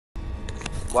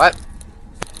What?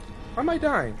 Why am I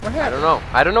dying? What happened? I don't know.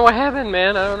 I don't know what happened,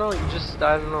 man. I don't know. You just,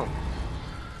 I don't know.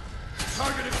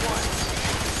 Targeted one.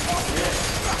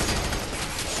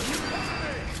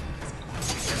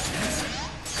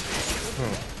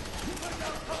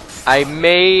 I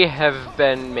may have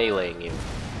been meleeing you.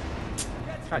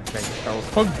 God dang it, fellas.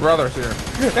 Pug brothers here.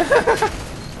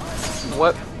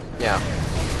 What? Yeah.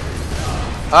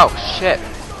 Oh, shit.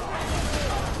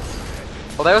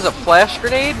 Oh, that was a flash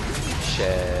grenade?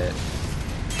 Shit.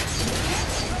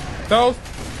 Those?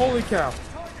 Holy cow.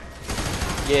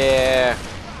 Yeah.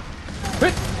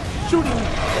 Quit shooting the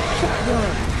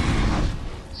shotgun.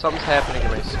 Something's happening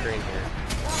in my screen here.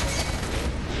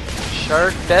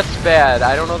 Shark, that's bad.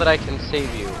 I don't know that I can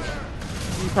save you.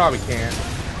 You probably can't.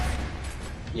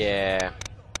 Yeah.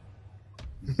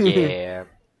 Yeah.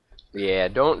 Yeah,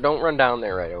 don't run down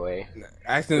there right away.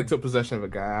 I accidentally took possession of a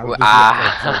guy. Okay.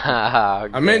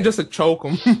 I meant just to choke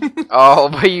him. Oh,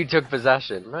 but you took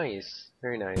possession. Nice.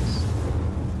 Very nice.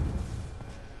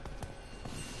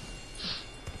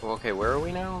 Okay, where are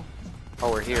we now? Oh,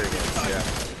 we're here again. Yeah.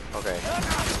 Okay.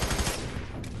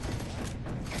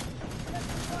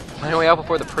 Find a way out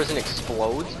before the prison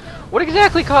explodes? What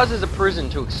exactly causes a prison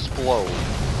to explode?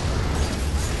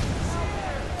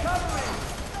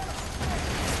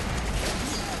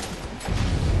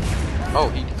 Oh,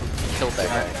 he killed that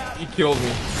guy. He killed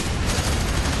me.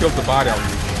 Killed the body I was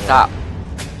using. Stop.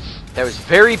 That was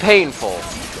very painful.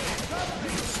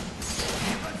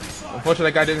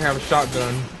 Unfortunately, that guy didn't have a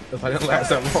shotgun. If I didn't last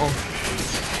that long.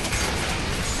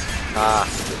 Ah.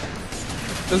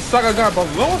 There's a shotgun guy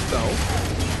below us, though.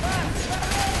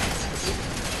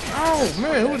 Oh,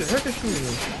 man, who the heck is shooting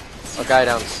me? A guy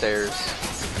downstairs.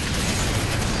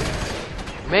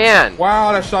 Man!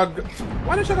 Wow, that shotgun.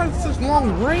 Why does shotgun have such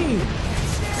long range?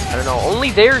 I don't know.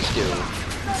 Only theirs do.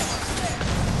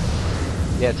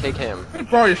 Yeah, take him. Let me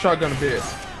borrow your shotgun a bit.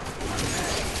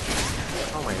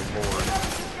 Oh my lord.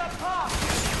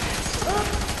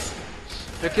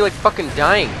 I feel like fucking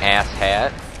dying,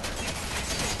 asshat.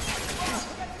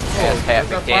 Asshat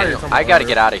McDaniel. I gotta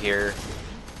get out of here.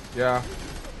 Yeah.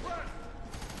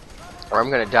 Or I'm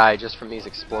gonna die just from these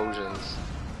explosions.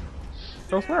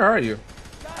 So where are you?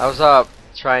 I was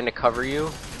trying to cover you.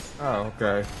 Oh,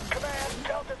 okay. Command,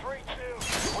 Delta 3-2.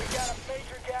 We got a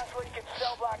major gas leak in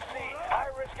cell block C. High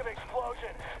risk of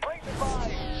explosion. Please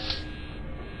advise.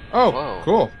 Oh, Whoa.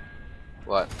 cool.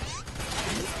 What?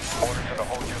 Orders are to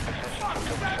hold your positions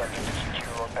until the subject is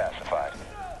secure or pacified.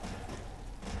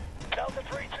 Delta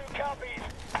 3-2 copies.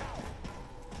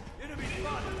 Enemy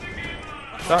spotted.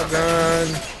 Shotgun.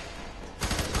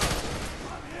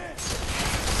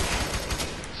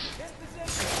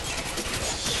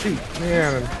 Shoot,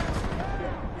 man.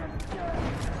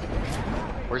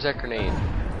 Where's that grenade?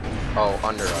 Oh,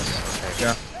 under us. Okay.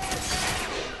 Yeah.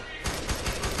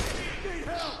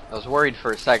 I was worried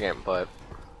for a second, but...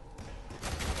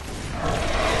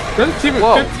 Good achievement,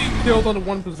 Whoa. 15 kills on the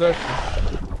one possession.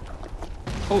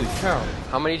 Holy cow.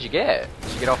 How many did you get?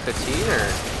 Did you get all 15, or...?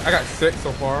 I got 6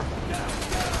 so far.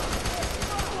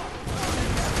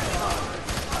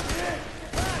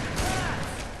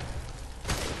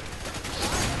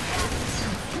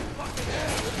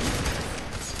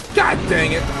 God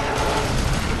dang it!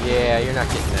 Yeah, you're not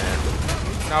getting that.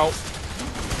 No.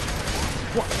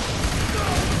 What?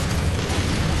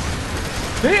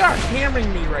 They are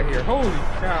hammering me right here. Holy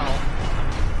cow.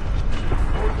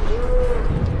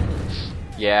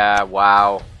 Yeah,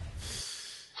 wow.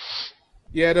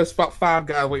 Yeah, there's about 5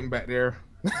 guys waiting back there.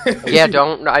 Yeah,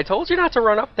 don't... I told you not to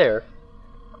run up there.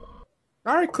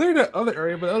 I already cleared that other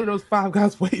area, but other those 5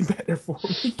 guys waiting back there for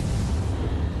me.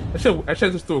 I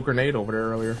should just threw a grenade over there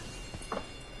earlier.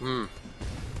 Hmm.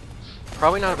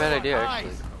 Probably not a bad idea,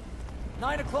 actually.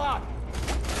 9 o'clock.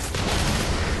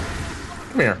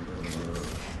 Come here.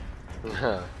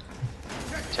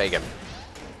 Take him.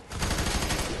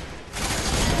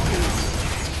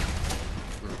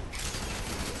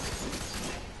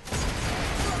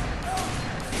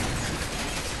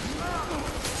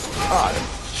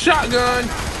 Shotgun!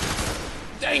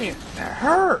 Dang it, that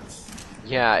hurts.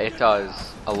 Yeah, it does.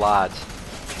 A lot.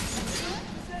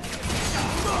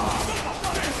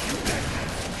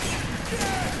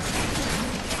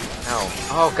 Ow.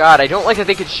 Oh god, I don't like that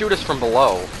they could shoot us from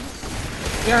below.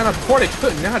 Yeah, and before they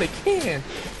couldn't, now they can.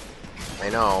 I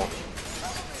know.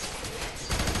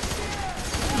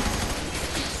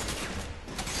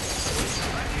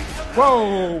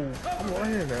 Whoa! I'm right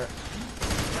here that.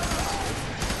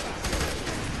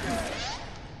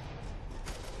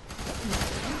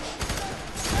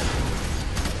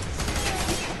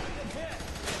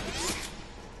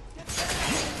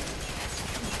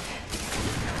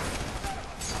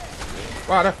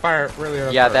 Wow, that fire really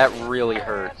hurt. Yeah, that really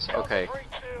hurts. Okay.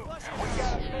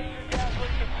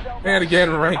 And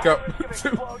again, rank up.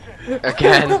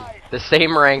 Again, the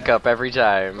same rank up every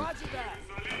time.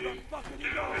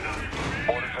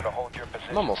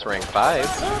 I'm almost rank 5.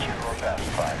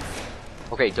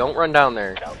 Okay, don't run down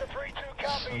there.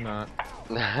 I'm not.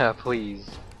 Please.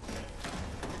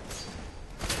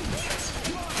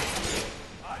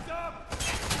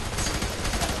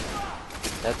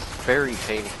 That's very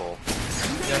painful.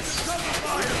 Yes.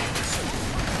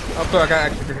 Oh, good, I got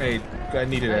extra grenade. I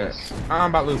needed it. I'm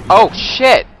about to lose. Oh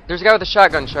shit! There's a guy with a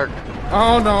shotgun, Shark.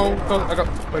 Oh no! I got.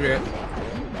 Wait a minute.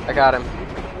 I got him.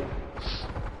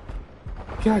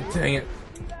 God dang it!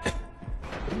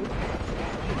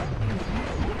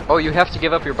 Oh, you have to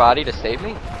give up your body to save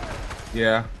me?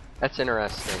 Yeah. That's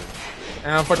interesting.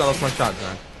 And unfortunately, I lost my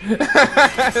shotgun.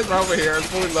 It's over here. It's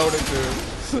fully loaded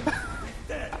too.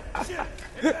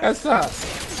 That sucks.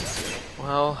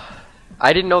 Well,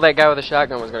 I didn't know that guy with the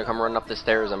shotgun was gonna come running up the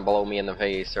stairs and blow me in the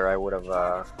face, or I would have.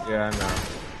 Yeah, I know.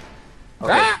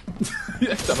 Okay. Ah!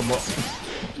 Yeah, shut him up.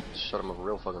 Shut him up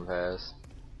real fucking fast.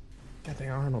 God dang,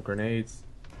 I don't have no grenades.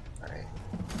 Alright.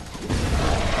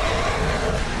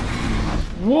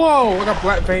 Whoa! I got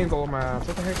black veins all over my ass.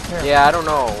 What the heck is that? Yeah, I don't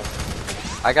know.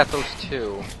 I got those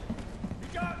too.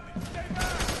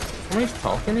 Somebody's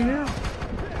talking in here?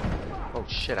 Oh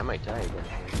shit, I might die again.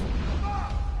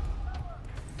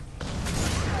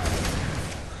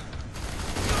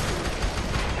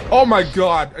 Oh my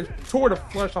god! I tore the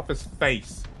flesh off his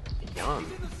face. Yum.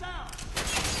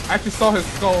 I actually saw his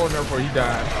skull in there before he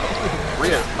died.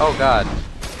 Real. Oh god.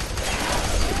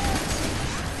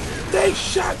 Dang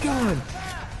shotgun!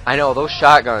 I know, those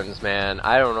shotguns, man.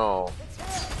 I don't know.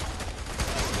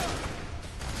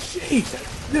 Jeez, that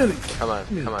really. Come on,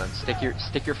 come on. Stick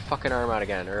your fucking arm out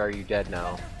again, or are you dead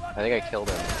now? I think I killed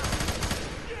him.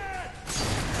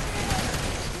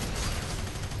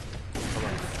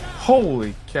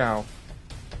 Holy cow.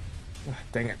 Ah,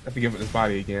 dang it, I have to give it his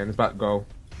body again. It's about to go.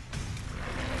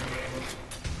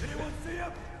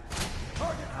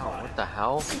 Oh, what the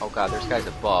hell? Oh god, there's guys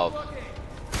above.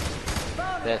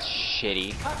 That's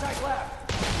shitty.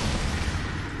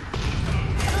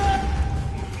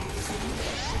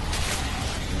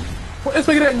 What is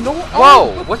making that noise?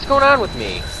 Whoa! What's going on with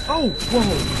me? Oh, whoa,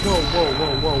 whoa, whoa,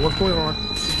 whoa, whoa, what's going on?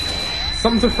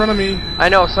 Something's in front of me. I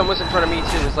know, someone's in front of me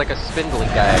too. It's like a spindly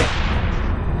guy.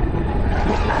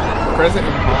 Present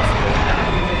impossible.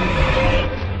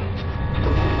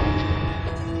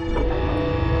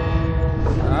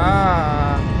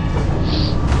 Ah.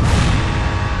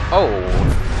 Oh.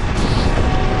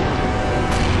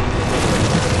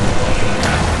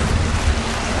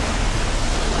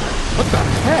 What the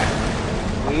heck?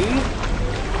 Me?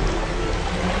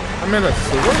 I'm in a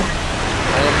sewer?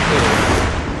 I am too.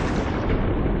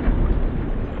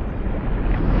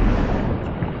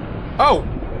 Oh!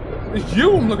 It's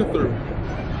you I'm looking through.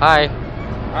 Hi.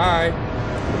 Hi.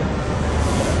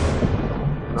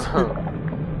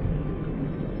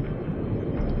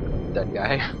 Dead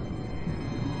guy.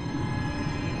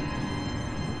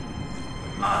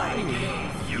 I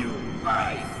gave you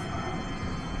life.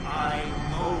 I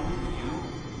mold you,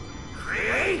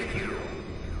 create you.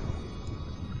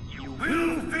 You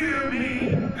will fear me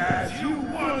as you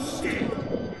once did.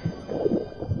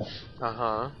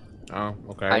 Uh-huh. Oh,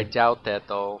 okay. I doubt that,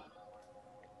 though.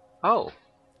 Oh.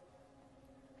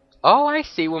 Oh, I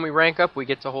see. When we rank up, we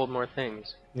get to hold more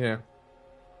things. Yeah.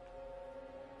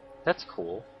 That's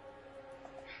cool.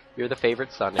 You're the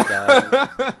favorite son again.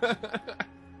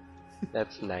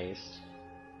 That's nice.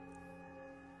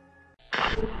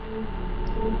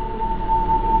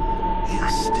 You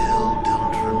still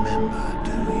don't remember,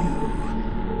 do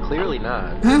you? Clearly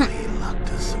not. They locked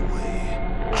us away,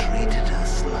 treated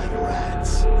us like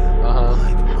rats, Uh-huh.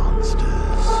 like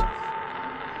monsters.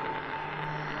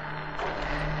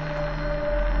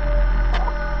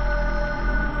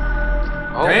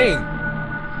 Oh. Dang!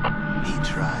 He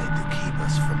tried to keep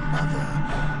us from Mother,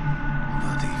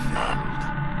 but he failed.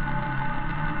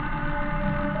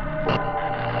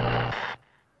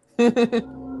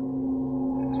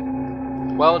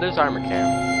 Well, it is armor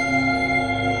camp.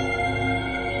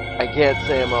 I can't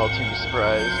say I'm all too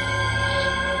surprised.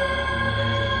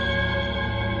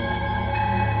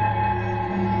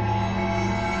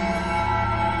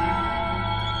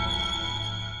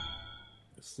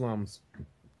 Slums.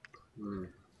 Hmm.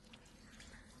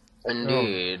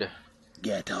 Indeed.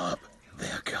 Get up,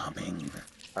 they're coming.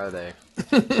 Are they?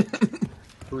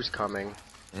 Who's coming?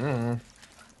 Mm.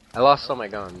 I lost all my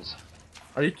guns.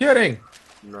 Are you kidding?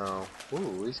 No.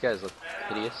 Ooh, these guys look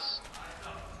hideous.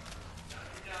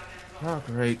 Oh,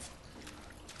 great.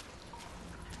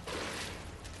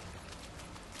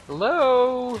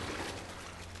 Hello?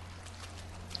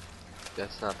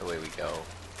 That's not the way we go.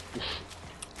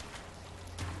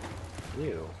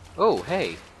 Ew. Oh,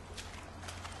 hey.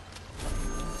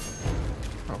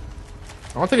 Oh.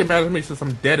 I don't think it matters to me since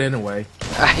I'm dead anyway.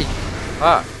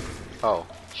 Oh,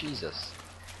 Jesus.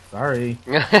 Sorry.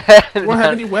 You don't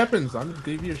have any weapons. I'll just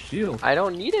give you a shield. I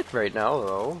don't need it right now,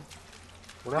 though.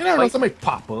 You never know, somebody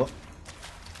pop up.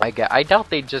 I doubt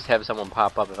they'd just have someone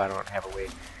pop up if I don't have a way.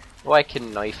 Oh, I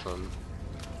can knife them.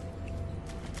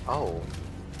 Oh.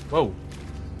 Whoa.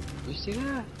 You see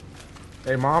that?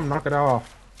 Hey, Mom, knock it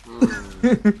off.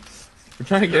 Mm. We're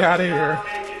trying to get out of here.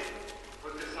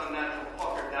 Put this unnatural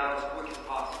fucker down as quick as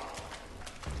possible.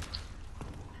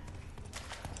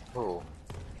 Oh.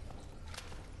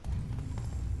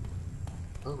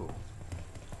 Oh.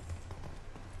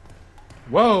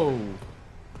 Whoa.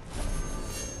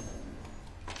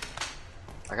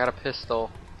 I got a pistol.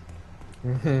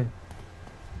 Mm-hmm.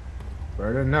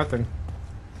 Better than nothing.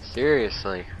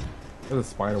 Seriously. There's a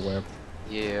spider web.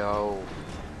 Yo.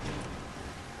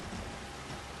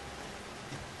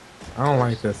 I don't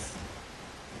like this.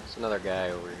 There's another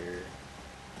guy over here.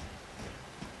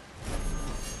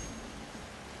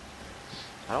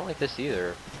 I don't like this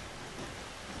either.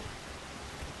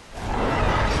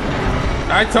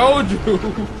 I told you!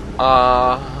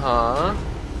 Uh-huh.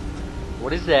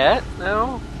 What is that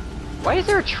now? Why is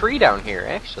there a tree down here,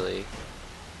 actually?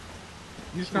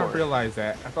 You just not realize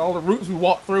that. After all the routes we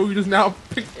walked through, you just now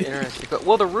picked it. Interesting.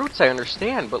 Well, the roots I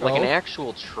understand, but like an Oh.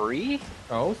 actual tree?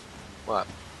 Oh? What?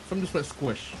 Some just went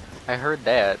squish. I heard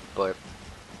that, but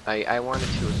I wanted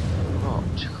to... Oh.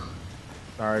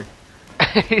 Sorry.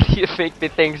 You think they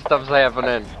think stuff's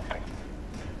happening.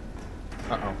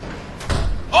 Uh-oh.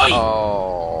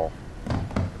 Oh.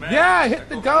 Yeah, I hit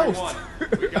the ghost!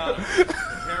 We got him.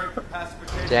 Preparing for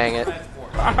pacification. Dang it.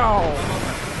 Ow!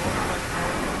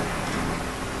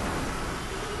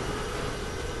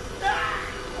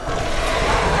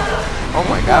 Oh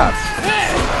my god.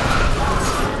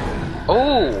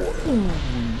 Oh!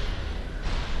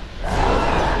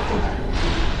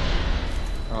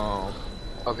 Oh.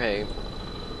 Okay,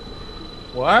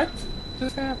 What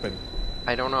just happened?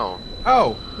 I don't know.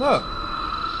 Oh, look.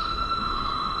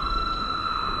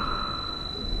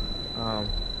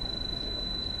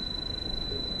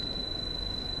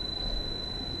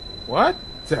 What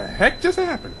the heck just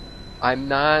happened? I'm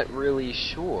not really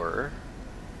sure.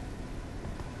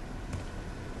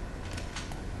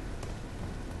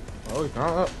 Oh, he's not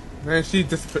up. Man, she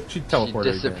teleported. She again.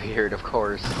 disappeared, of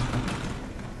course.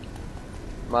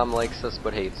 Mom likes us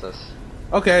but hates us.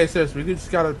 Okay, so we just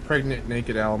got a pregnant,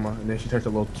 naked Alma, and then she turns a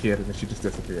little kid, and then she just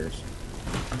disappears.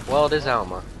 Well, it is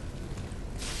Alma.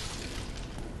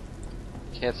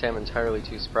 Can't say I'm entirely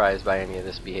too surprised by any of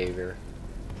this behavior.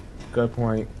 Good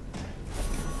point.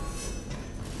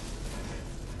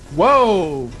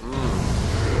 Whoa!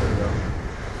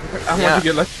 I want to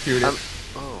get electrocuted.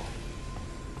 Oh.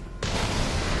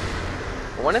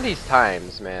 One of these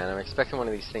times, man, I'm expecting one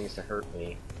of these things to hurt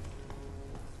me.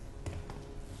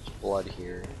 There's blood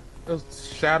here. There's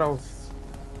shadows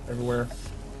everywhere.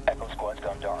 Echo Squad's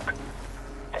gone dark.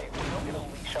 Hey, we don't get a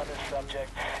leash on this subject.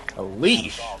 A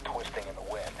leash? It's all twisting in the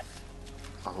wind.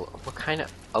 Oh, what kind of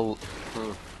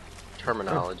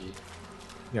terminology?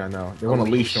 Yeah, I know. They want a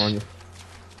leash on you.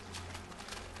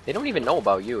 They don't even know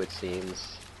about you, it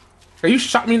seems. Hey, you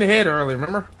shot me in the head earlier,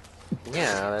 remember?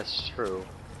 Yeah, that's true.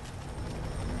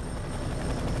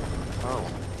 Oh.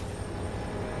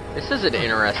 This is an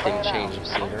interesting change of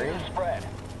scenery. Spread.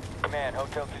 Command,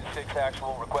 Hotel 26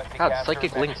 actual requesting God, capture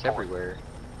psychic and links export. everywhere.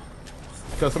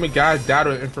 Because so many guys died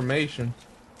with information.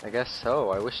 I guess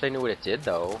so. I wish I knew what it did,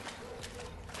 though.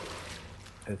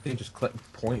 I think just collecting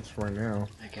points right now.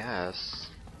 I guess.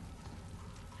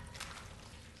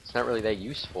 It's not really that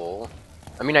useful.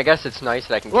 I mean, I guess it's nice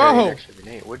that I can carry Whoa! an extra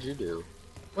grenade. What'd you do?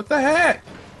 What the heck?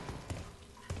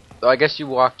 Oh, I guess you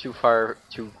walked too far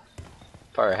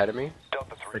ahead of me.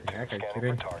 Delta 3 Freaking heck, are you scanning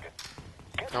kidding? for target.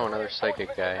 Oh, another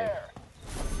psychic guy.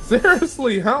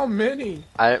 Seriously, how many?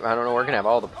 I don't know. We're gonna have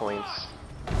all the points.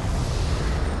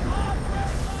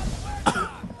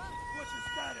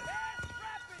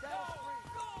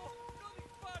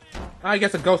 I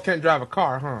guess a ghost can't drive a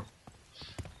car, huh?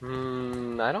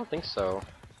 I don't think so.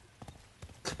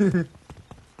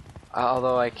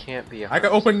 Although I can't be a I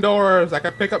can open doors, I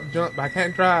can pick up junk, but I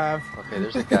can't drive. Okay,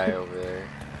 there's a guy over there.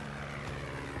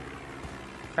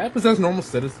 I possess normal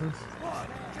citizens.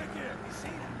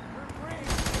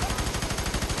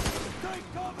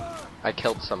 I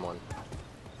killed someone.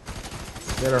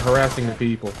 That are harassing the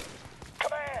people.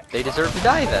 They deserve to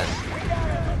die then.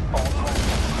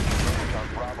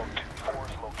 Bravo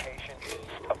 2-4's location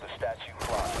east of the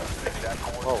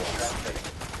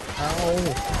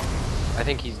I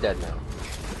think he's dead now.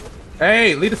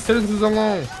 Hey, leave the citizens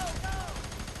alone.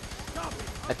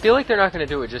 I feel like they're not gonna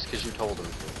do it just because you told them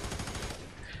to.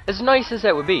 As nice as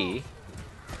that would be.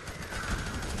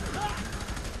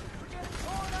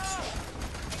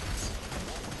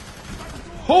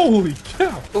 Holy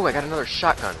cow! Oh, I got another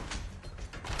shotgun.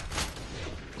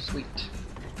 Sweet.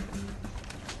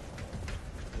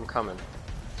 I'm coming.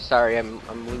 Sorry, I'm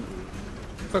looting.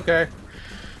 It's okay.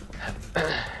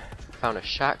 Found a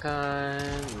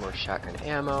shotgun, more shotgun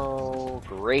ammo.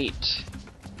 Great.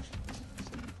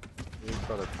 Need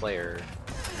for other player.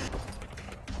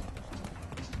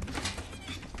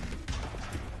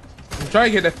 I'm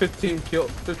trying to get that 15 kill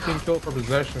for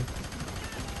possession.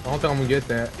 I don't think I'm gonna get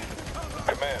that.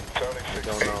 Command, Tony I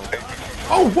don't know.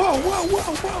 Oh, whoa, whoa,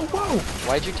 whoa, whoa, whoa!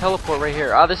 Why'd you teleport right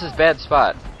here? Ah, this is bad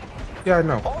spot. Yeah, I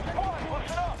know.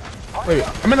 Wait,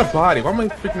 I'm in a body. What am I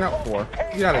freaking out for?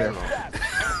 Get out of there.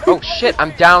 Oh shit,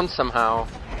 I'm down somehow.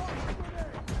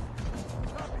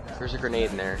 There's a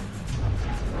grenade in there.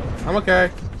 I'm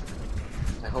okay.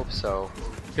 I hope so.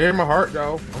 Hear my heart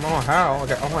though. I don't know how.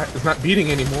 It's not beating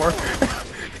anymore.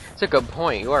 It's a good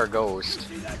point. You are a ghost.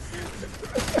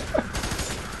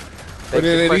 But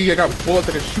then I got bullets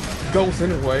that can shoot ghosts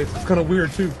anyway. It's kind of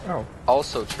weird too. Oh.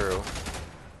 Also true.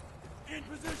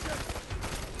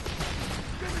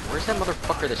 Where's that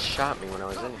motherfucker that shot me when I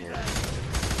was in here?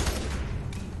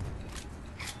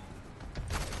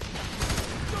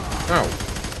 Oh.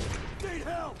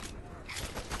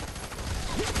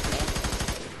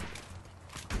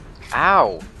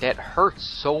 Ow! That hurts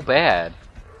so bad.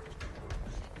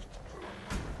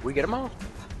 We get them all?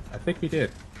 I think we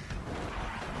did.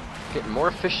 Getting more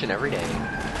efficient every day.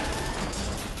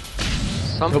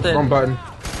 Nope, Something. wrong button.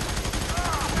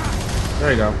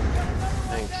 There you go.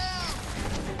 Thanks.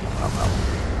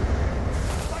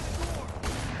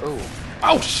 Oh.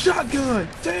 Oh, shotgun!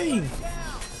 Dang!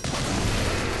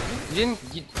 You didn't.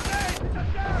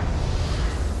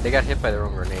 They got hit by their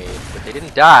own grenade, but they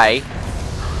didn't die.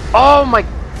 Oh my!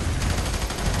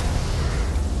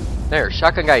 There,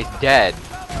 shotgun guy's dead.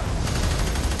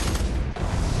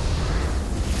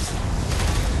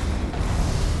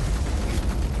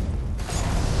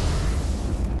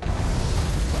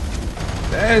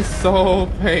 That is so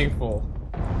painful.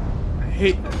 I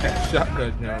hate that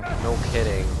shotgun now. No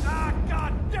kidding.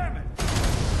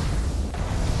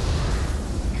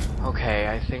 Okay,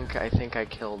 I think I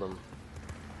killed him.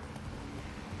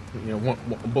 You know, one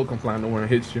bullet comes flying nowhere and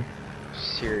hits you.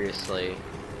 Seriously.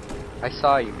 I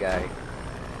saw you, guy.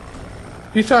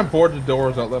 He's trying to board the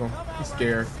doors out, let him. He's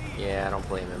scared. Yeah, I don't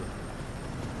blame him.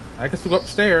 I can still go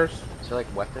upstairs. Is there like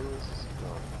weapons?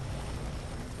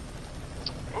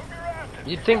 No.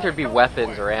 You'd think there'd be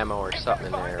weapons or ammo or something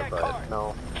in there, but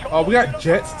no. Oh, we got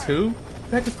jets too? What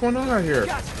the heck is going on out here?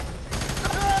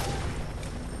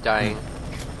 Dying.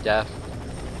 Death.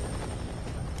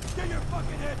 Get your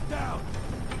fucking head down!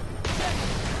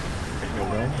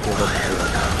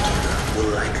 Will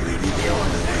likely be the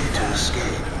only way to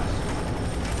escape.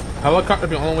 Helicopter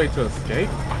be the only way to escape?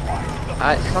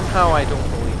 Somehow I don't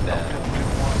believe that.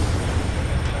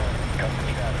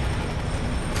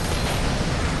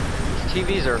 These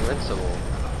TVs are invincible.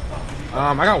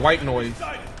 I got white noise. So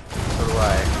do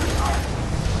I.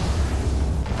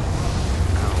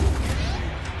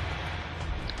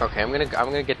 Okay, I'm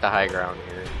gonna get the high ground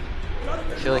here.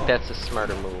 I feel like that's a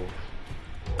smarter move.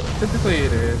 Typically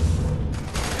it is.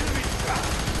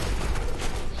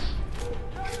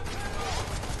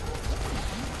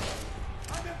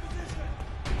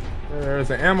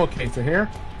 There's an ammo case in here.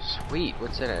 Sweet,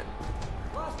 what's in it?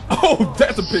 Oh,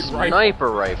 that's a big rifle. Sniper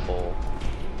rifle.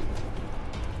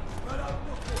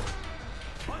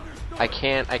 I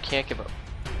can't give up.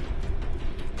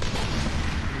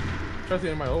 Try to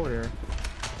get my over there.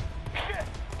 Shit!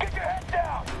 Get your head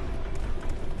down!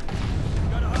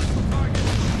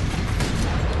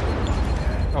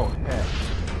 Oh, heck.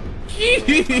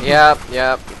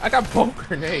 Yep. I got both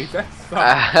grenades. That sucks.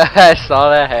 I saw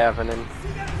that happening.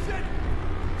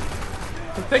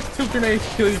 It takes 2 grenades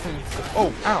to kill you from.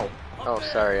 Oh, ow. Oh,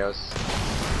 sorry, I was.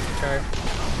 Okay.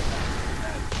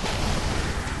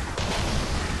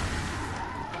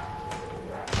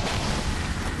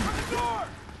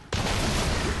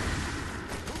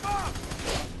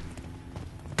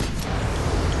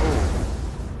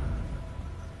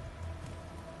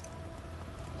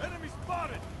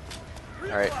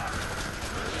 Alright.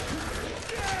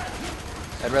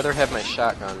 I'd rather have my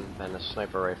shotgun than a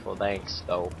sniper rifle, thanks,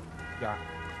 though. Yeah.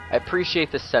 I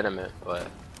appreciate the sentiment, but...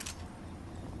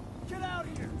 Get out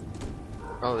here!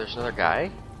 Oh, there's another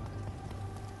guy?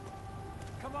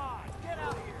 Come on, get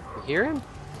out here! You hear him?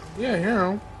 Yeah, I hear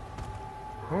him.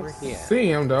 I don't Where'd he at?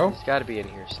 see him though. He's got to be in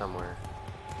here somewhere.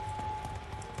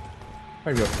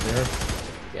 Maybe up there.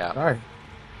 Yeah, Alright.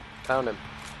 found him.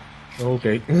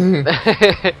 Okay.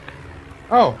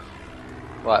 Oh.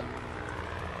 What?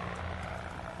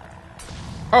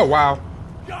 Oh wow.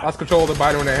 Lost control of the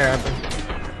body when that happened.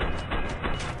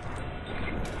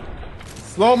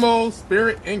 Slow-mo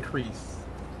spirit increase.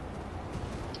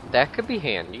 That could be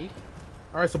handy.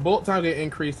 Alright, so bullet time get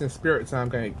increased and spirit time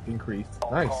get increased.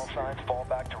 All Nice. call signs fall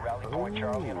back to Rally Point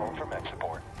Charlie and hold for mech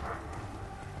support.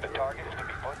 The target is to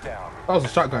be put down. Oh, it's a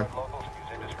shotgun. Locals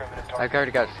use indiscriminate I've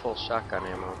already got full shotgun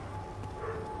ammo.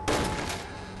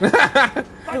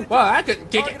 Well, I couldn't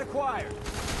kick it. acquired.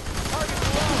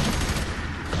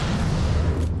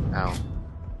 Ow.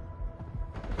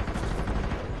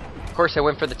 Of course, I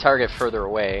went for the target further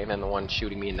away, and then the one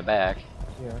shooting me in the back.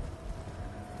 Yeah.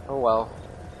 Oh well.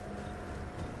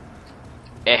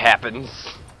 It happens.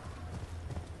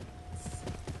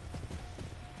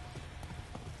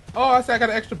 Oh, I said I got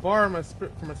an extra bar in my for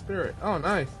my spirit. Oh,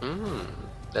 nice.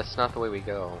 That's not the way we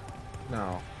go.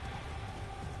 No.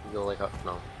 We go like up.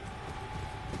 No.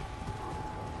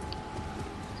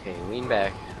 Okay, lean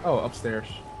back. Oh, upstairs.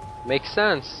 Makes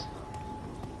sense.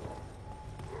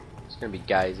 There's gonna be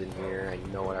guys in here. I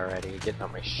know it already. Getting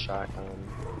out my shotgun.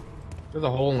 There's a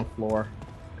hole in the floor.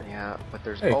 Yeah, but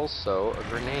there's Hey. also a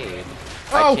grenade.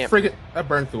 Oh, I can't friggin'. I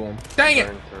burned through him. Dang it!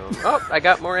 burn through 'em. Oh, I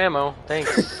got more ammo.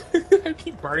 Thanks. I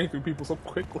keep burning through people so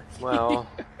quickly. Well.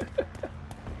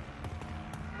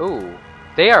 Ooh,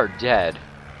 they are dead.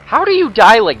 How do you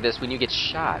die like this when you get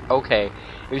shot? Okay,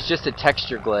 it was just a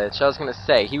texture glitch. I was gonna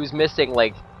say, he was missing,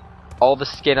 like, all the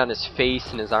skin on his face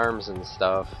and his arms and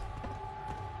stuff.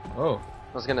 Oh.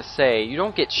 I was gonna say, you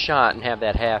don't get shot and have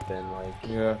that happen, like...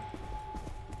 Yeah.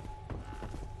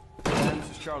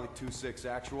 This is Charlie 2-6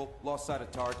 actual. Lost sight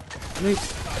of target.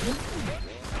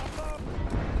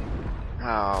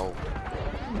 Ow.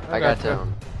 I got gotcha.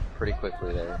 down pretty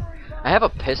quickly there. I have a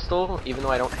pistol, even though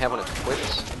I don't have one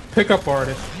equipped. Pickup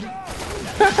artist.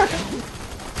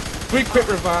 Quick quit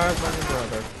revive my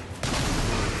brother.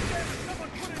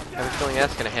 I have a feeling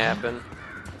that's gonna happen.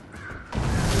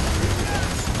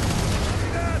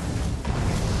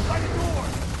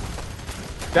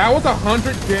 That was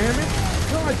 100 damage?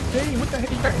 God dang, what the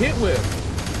heck you got hit with?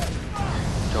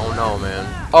 Don't know,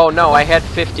 man. Oh no, I had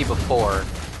 50 before.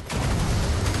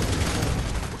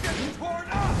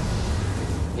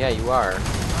 Yeah, you are.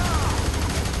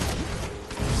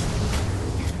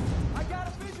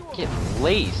 Get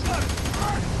laced.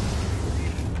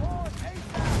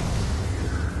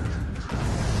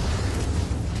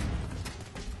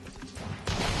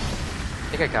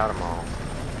 I think I got them all.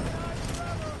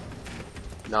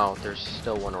 No, there's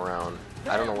still one around.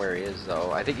 I don't know where he is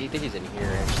though. I think he's in here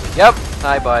actually. Yep.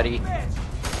 Hi, buddy.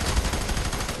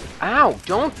 Ow!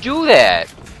 Don't do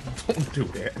that. Don't do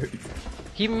that.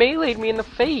 He meleeed me in the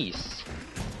face.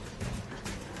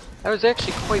 That was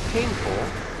actually quite painful.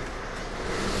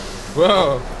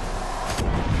 Whoa.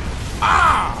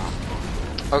 Ah!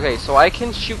 Okay, so I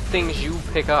can shoot things you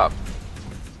pick up.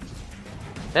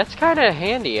 That's kind of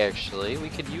handy, actually. We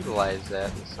could utilize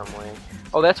that in some way.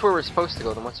 Oh, that's where we're supposed to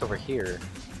go. Then what's over here?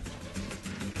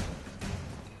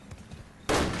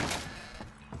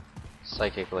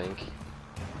 Psychic link.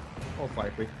 Most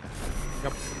likely.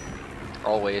 Yep.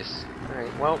 Always.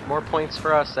 Alright, well, more points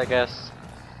for us, I guess.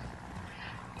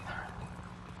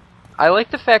 I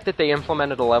like the fact that they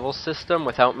implemented a level system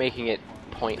without making it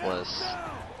pointless.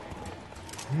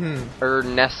 Or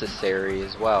necessary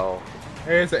as well.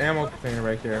 There's the ammo container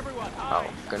right there.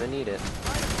 Oh, gonna need it.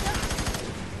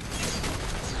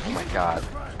 Oh my god.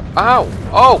 Ow!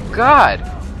 Oh god!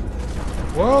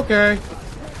 Well, okay.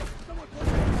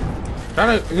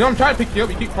 I'm trying to pick you up.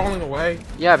 You keep crawling away.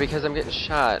 Yeah, because I'm getting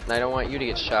shot, and I don't want you to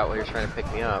get shot while you're trying to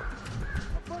pick me up.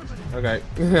 Okay.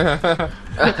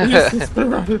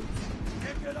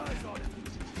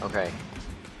 Okay.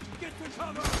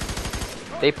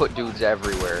 They put dudes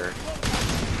everywhere.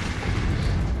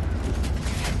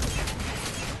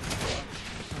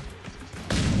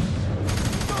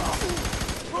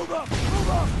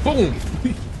 Boom!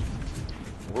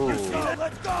 Ooh.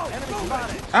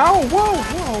 Ow! Whoa!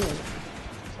 Whoa!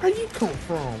 Where you come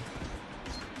from?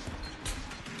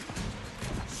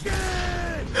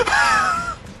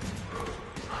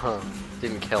 Huh.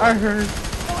 Didn't kill I him. heard.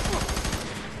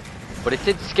 But it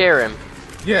did scare him.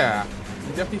 Yeah, you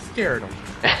definitely scared him.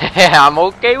 I'm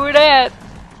okay with that.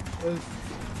 There's Is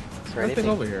there nothing anything?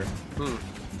 over here.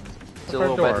 It's a front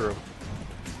little door. bedroom.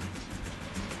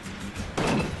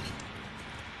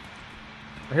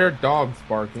 I hear dogs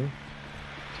barking.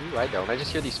 Ooh, I don't. I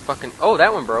just hear these fucking... Oh,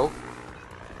 that one broke.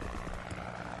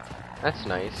 That's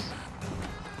nice.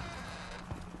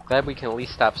 Glad we can at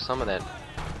least stop some of that.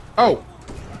 Oh!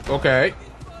 Okay.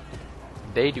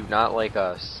 They do not like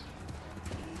us.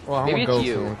 Well, I'm Maybe gonna it's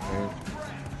go you. soon.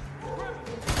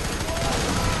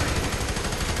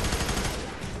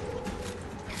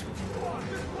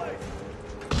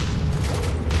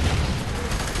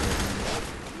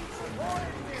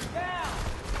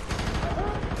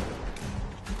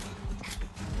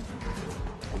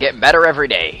 Getting better every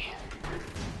day.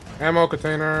 Ammo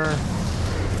container.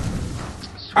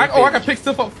 Sweet I baby. can pick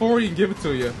stuff up for you and give it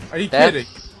to you. Are you kidding?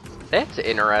 That's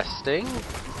interesting.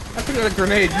 I picked up a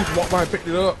grenade. You just walked by and picked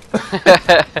it up.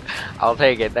 I'll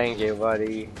take it, thank you,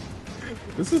 buddy.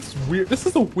 This is weird. This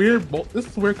is a weird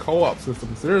co-op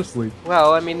system. Seriously.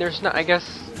 Well, I mean, there's not. I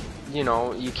guess you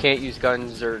know you can't use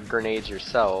guns or grenades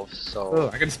yourself, so.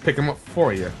 Ugh, I can just pick them up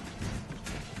for you.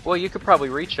 Well, you could probably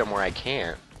reach them where I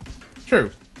can't.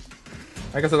 True.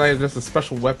 I guess it's just a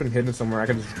special weapon hidden somewhere. I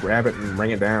can just grab it and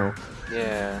bring it down.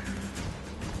 Yeah.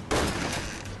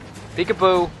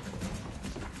 Peekaboo.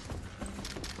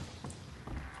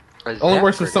 Only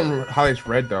works for something highlights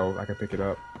red though. I can pick it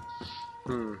up.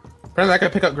 Apparently, I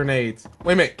can pick up grenades.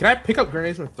 Wait a minute. Can I pick up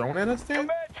grenades when thrown at us, then?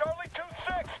 Command Charlie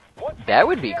 2-6. What's That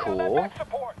would be the on that cool. mech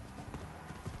support?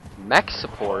 Mech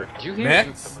support. Did you hear?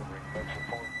 Mechs?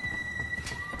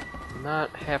 Not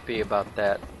happy about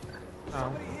that.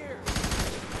 Oh.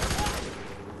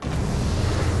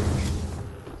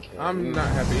 I'm not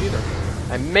happy either.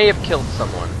 I may have killed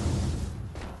someone.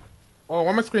 Oh,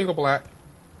 why my screen go black?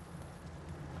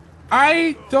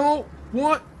 I don't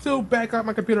want to back up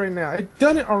my computer right now. I've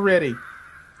done it already.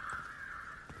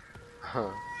 Huh.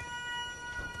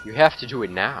 You have to do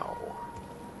it now.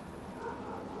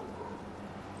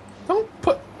 Don't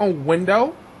put on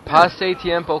window. Pase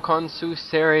tiempo con sus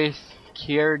seres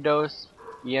izquierdos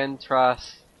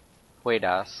mientras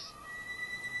puedas.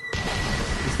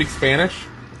 You speak Spanish?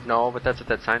 No, but that's what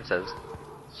that sign says.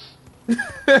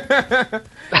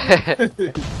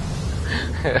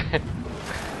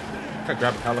 I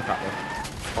grabbed a helicopter.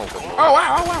 Oh, good lord. Oh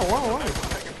wow! Oh wow! Wow! Wow!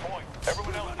 Second point.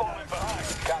 Everyone else falling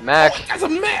behind. Got Mac. Oh, that's a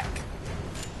mech.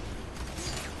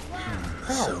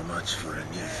 So much for an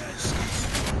easy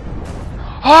escape.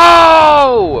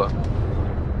 Oh!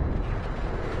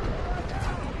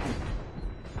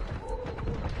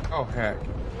 Oh heck!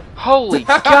 Holy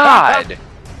God!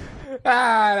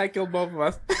 Ah, that killed both of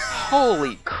us.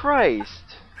 Holy Christ!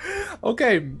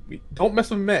 Okay, don't mess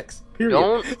with mechs. Period.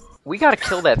 Don't. We gotta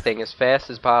kill that thing as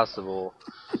fast as possible.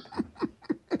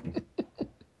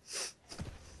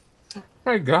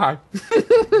 My God.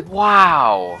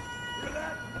 Wow.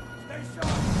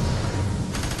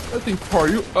 That thing tore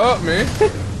you up, man.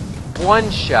 One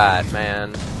shot,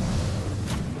 man. It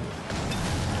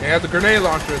has a grenade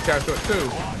launcher attached to it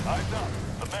too. eyes up.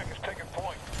 The mech is taking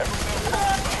point. Everyone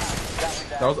else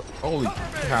That was holy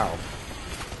cow.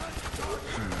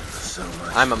 So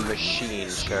much. I'm a machine,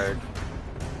 Shard.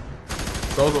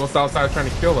 Those of us outside trying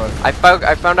to kill us. I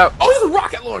found out. Oh, he's a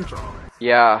rocket launcher.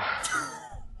 Yeah.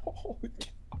 Holy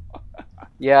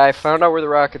Yeah, I found out where the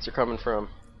rockets are coming from.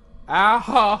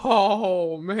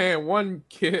 Oh man, one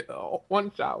kill, one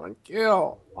shot, one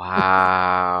kill.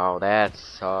 Wow, that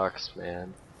sucks,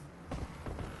 man.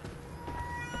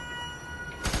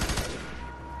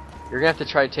 You're gonna have to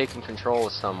try taking control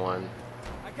of someone.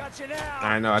 I got you now.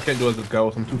 I know, I can't do it as a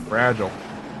ghost. I'm too fragile.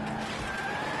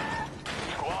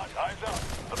 Squad, eyes up.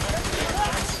 The mech is taking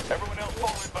point. Everyone else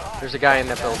falling behind. There's a guy in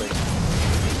that building.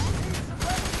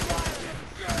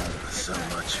 So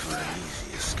much for an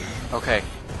easy escape. Okay.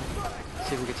 Let's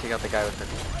see if we can take out the guy with it.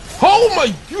 Oh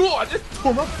my God, that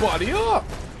tore my body up.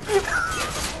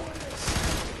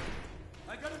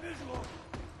 I got a visual.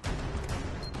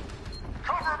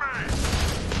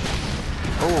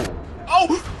 Oh.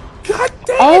 Oh, God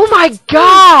damn. Oh my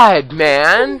God,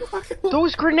 man!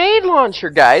 Those grenade launcher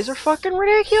guys are fucking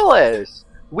ridiculous.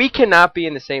 We cannot be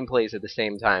in the same place at the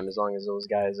same time as long as those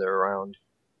guys are around.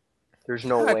 There's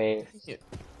no God way. dang it.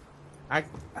 I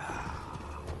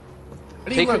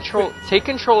Take control. Take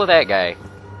control of that guy.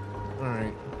 All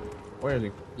right, where is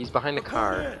he? He's behind the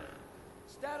car.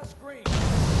 Status screen.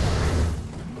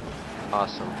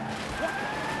 Awesome.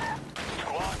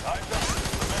 Squad, eyes up.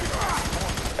 The mech is taking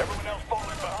point. Everyone else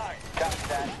falling behind. Copy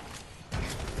that.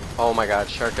 Oh my God,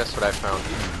 Shark! Guess what I found?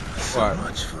 So What?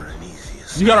 much for an easy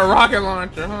escape. You got a rocket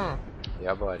launcher, huh?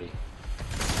 Yeah, buddy.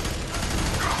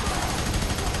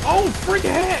 Oh, freak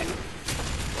head!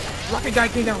 Rocket guy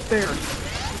came downstairs.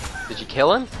 Did you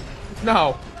kill him?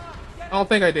 No, I don't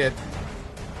think I did.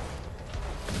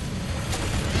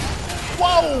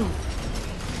 Whoa!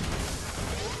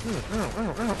 Ow,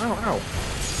 ow, ow, ow, ow.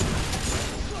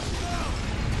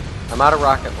 I'm out of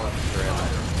rocket launcher ammo.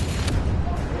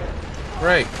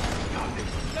 Right.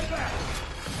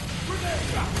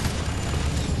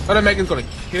 Oh, that Megan's gonna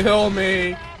kill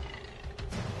me.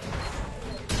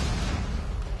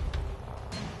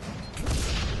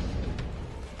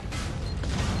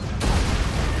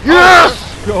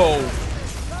 Yes! Go.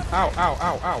 Ow, ow,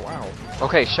 ow, ow, ow.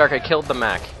 Okay, Shark, I killed the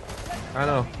mech. I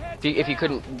know. If you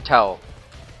couldn't tell.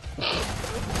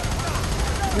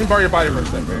 Let me borrow your body for a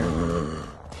second, man.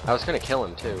 I was gonna kill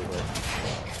him too, but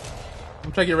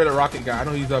I'm trying to get rid of Rocket Guy. I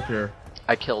know he's up here.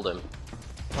 I killed him.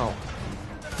 Oh.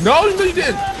 No, you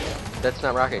didn't! That's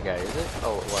not Rocket Guy, is it?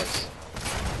 Oh, it was.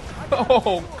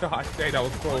 Oh, god dang, that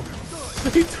was close.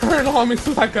 He turned on me as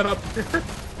soon as I got up here.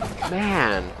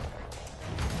 Man.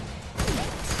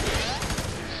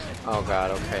 Oh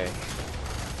god, okay.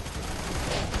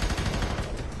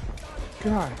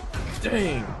 God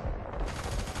dang.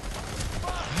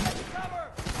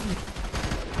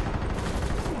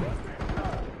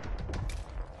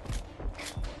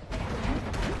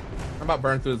 I'm about to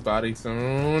burn through his body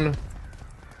soon.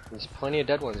 There's plenty of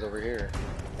dead ones over here.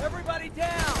 Everybody down!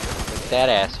 Like that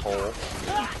asshole.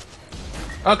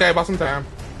 Okay, about some time.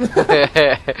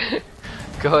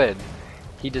 Good.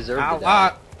 He deserved Ow, to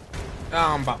die.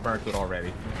 I'm about to burn through it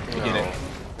already. You get it.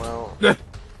 Well.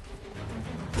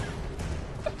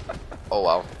 Oh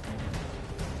wow.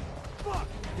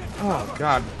 Oh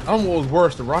god. What was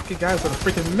worse, the Rocket Guys or the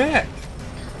freaking mech?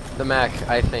 The mech,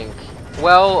 I think.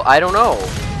 Well, I don't know.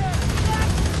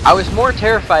 I was more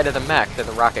terrified of the mech than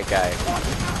the Rocket Guy.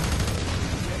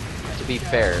 To be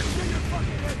fair.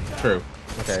 True.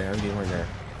 Okay, I'm getting one there.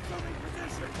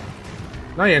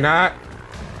 No, you're not.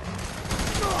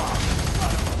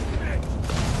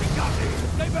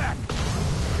 Stay back!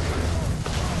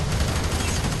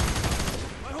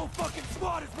 My whole fucking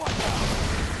squad is wiped out!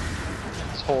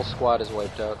 This whole squad is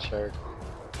wiped out, Shark.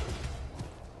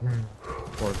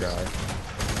 Poor guy.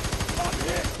 I'm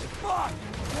hit! Fuck!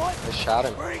 What? I shot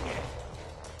him. Bring it!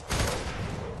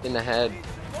 In the head.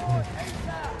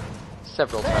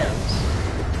 Several times.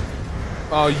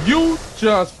 You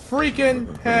just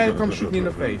freaking had come shoot me in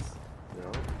the face.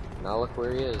 No. Now look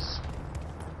where he is.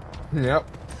 Yep.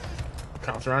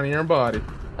 Counts around in your body.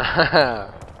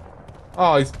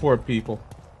 Oh, these poor people.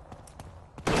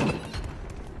 We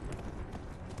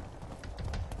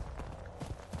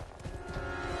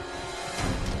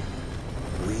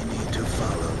need to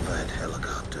follow that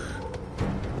helicopter.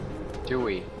 Do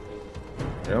we?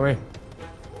 Really?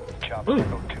 Ooh.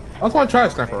 I just want to try a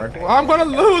sniper rifle. I'm gonna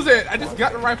lose it! I just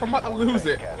got the rifle, I'm about to lose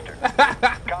it.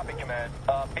 Copy, command.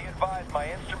 Be advised,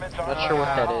 my instruments are Not sure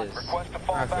what that is. Request to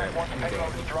fall That's back it. once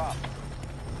payload is dropped.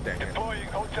 Dang it. Deploying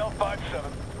Hotel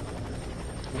 57.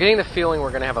 I'm getting the feeling we're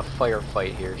gonna have a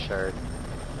firefight here, Shard.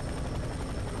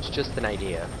 It's just an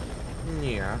idea.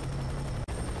 Yeah.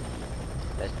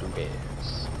 Let's do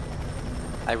this.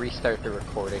 I restart the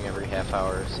recording every half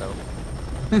hour or so.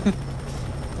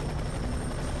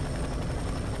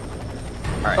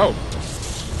 Alright. Oh.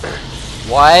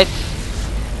 What?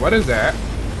 What is that?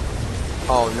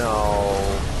 Oh no.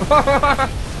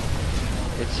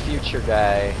 It's Future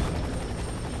Guy.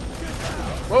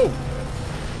 Whoa.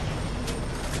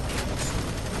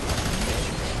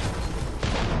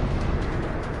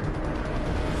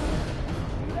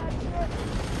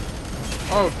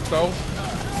 Oh, so?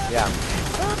 Yeah.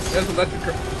 There's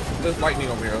electric. There's lightning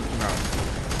over here. Let's come out.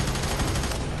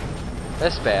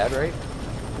 That's bad, right?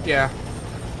 Yeah.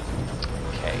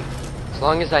 Okay. As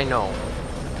long as I know.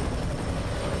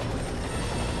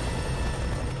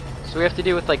 So we have to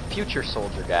deal with, like, Future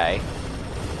Soldier Guy.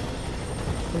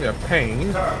 It's gonna be a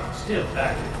pain. Still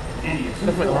active. Indians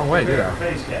That's the wrong way, did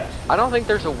I? I don't think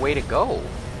there's a way to go.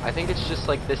 I think it's just,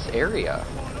 like, this area.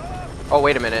 Oh,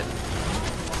 wait a minute.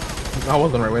 I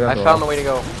wasn't the right way. I found the way to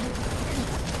go.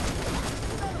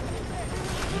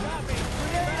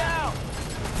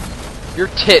 You're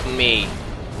titting me.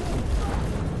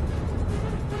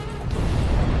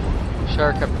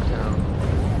 Shark up down.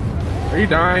 Are you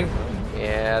dying?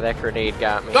 Yeah, that grenade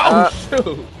got me. Oh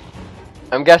shoot!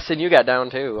 I'm guessing you got down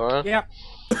too, huh? Yep.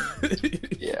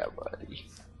 Yeah, buddy.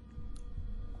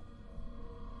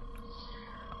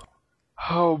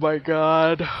 Oh my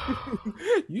god.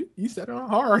 you said it on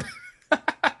hard.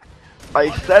 I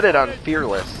said it on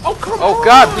Fearless. Oh come on! Oh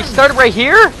god, we started right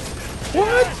here?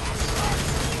 What?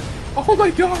 Oh my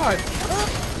god!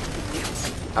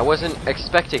 I wasn't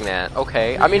expecting that.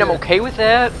 Okay. I mean, I'm okay with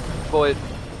that, but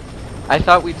I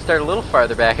thought we'd start a little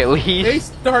farther back at least. They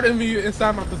started me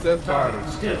inside my possessed body.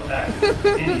 Still active.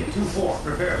 India 2-4.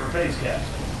 Prepare for phase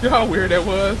cast. You know how weird that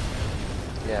was?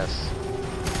 Yes.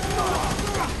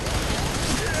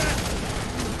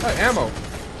 Oh, ammo.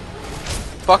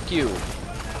 Fuck you.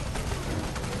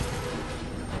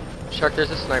 Shark,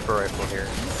 there's a sniper rifle here.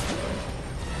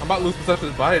 I'm about to lose possession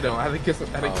of his body though. I had to get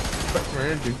some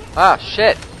energy. Ah,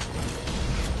 shit.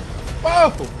 Whoa!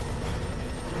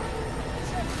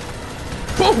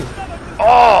 Boom!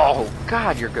 Oh,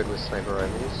 God, you're good with sniper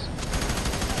rifles.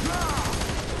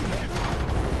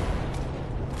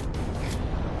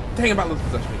 Dang, I'm about to lose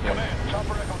possession again.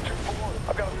 Chopper Echo 2-4.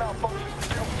 I've got a malfunction.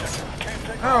 Can't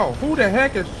take Oh, who the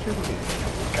heck is shooting me?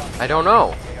 I don't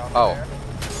know. Oh.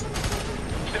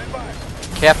 Stand by.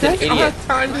 Captain Dang, I don't Idiot. have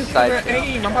time to Side-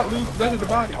 aim. I'm about to lose possession of the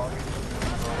body.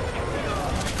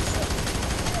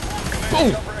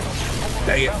 Boom!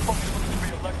 Dang it. Malfunction looks to be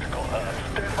electrical.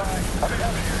 Stand by. I'm out of here.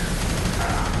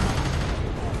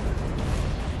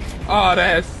 Oh,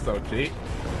 that's so cheap.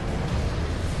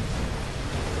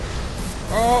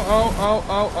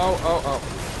 Oh.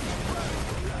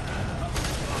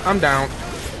 I'm down.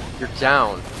 You're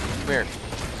down. Come here.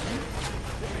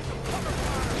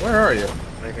 Where are you?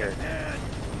 Right here.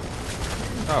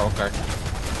 Oh, okay.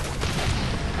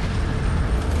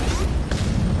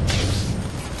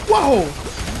 Whoa!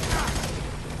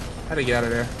 How'd he get out of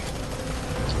there?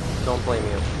 Don't blame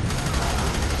you.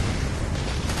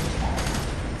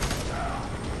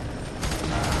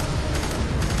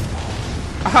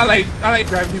 I like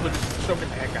grabbing people and just choking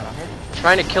the heck out of them.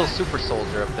 Trying to kill Super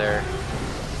Soldier up there.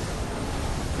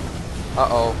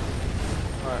 Uh-oh.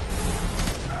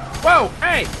 Whoa!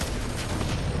 Hey!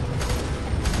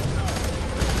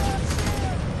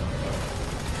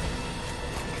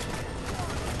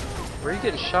 Where are you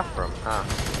getting shot from? Ah.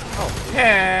 Oh,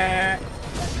 yeah!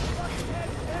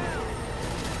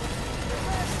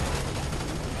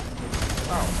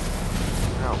 Oh.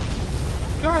 Ow.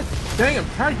 God dang, I'm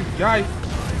tired of you guys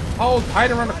all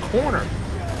hiding around the corner.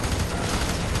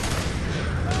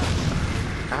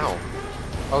 Ow.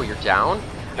 Oh, you're down?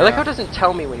 I like how it doesn't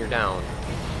tell me when you're down.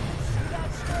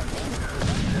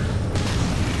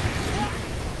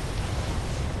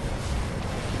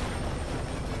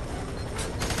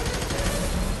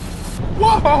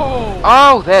 Whoa!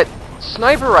 Oh, that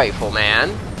sniper rifle,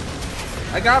 man.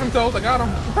 I got him, Toad. I got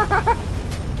him.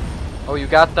 Oh, you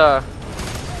got the...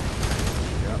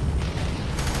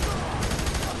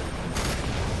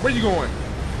 Where you going?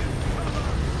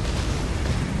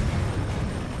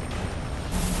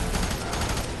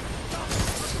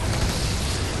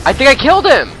 I think I killed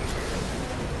him!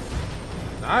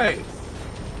 Nice.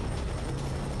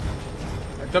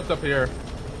 I jumped up here.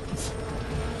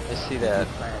 I see that.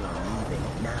 Plan on leaving,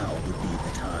 now would be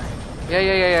the time. Yeah.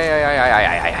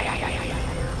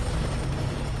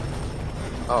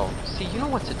 Oh, see, you know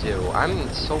what to do. I'm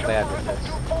so bad with this.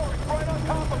 2-4 is right on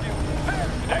top of you. There.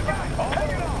 Stand by. I'll take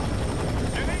it off.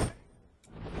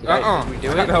 Did we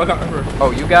do it? No. Oh,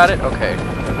 you got it? Okay.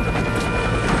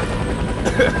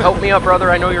 Help me up, brother.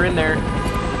 I know you're in there.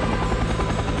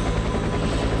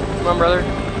 Come on, brother.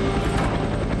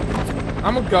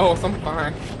 I'm a ghost. I'm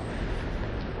fine.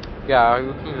 Yeah,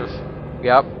 you can just...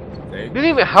 Yep. You Thanks. didn't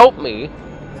even help me.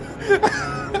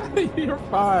 You're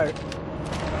fine.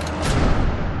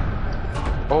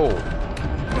 Oh.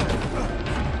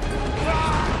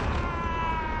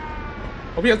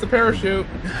 Hope he has the parachute.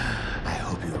 I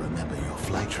hope you remember your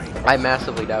flight training. I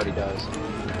massively doubt he does.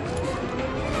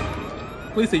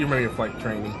 Please say you remember your flight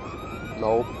training.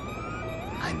 Nope.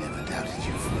 I never doubted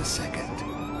you for a second.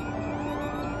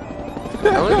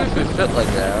 I wonder if we fit like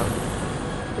that.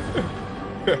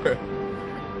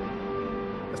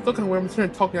 I still can't wear I'm sitting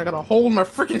here talking. I got a hole in my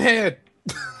freaking head.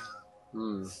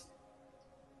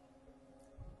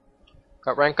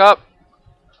 Got rank up.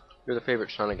 You're the favorite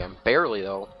son again. Barely,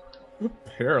 though.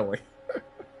 Apparently.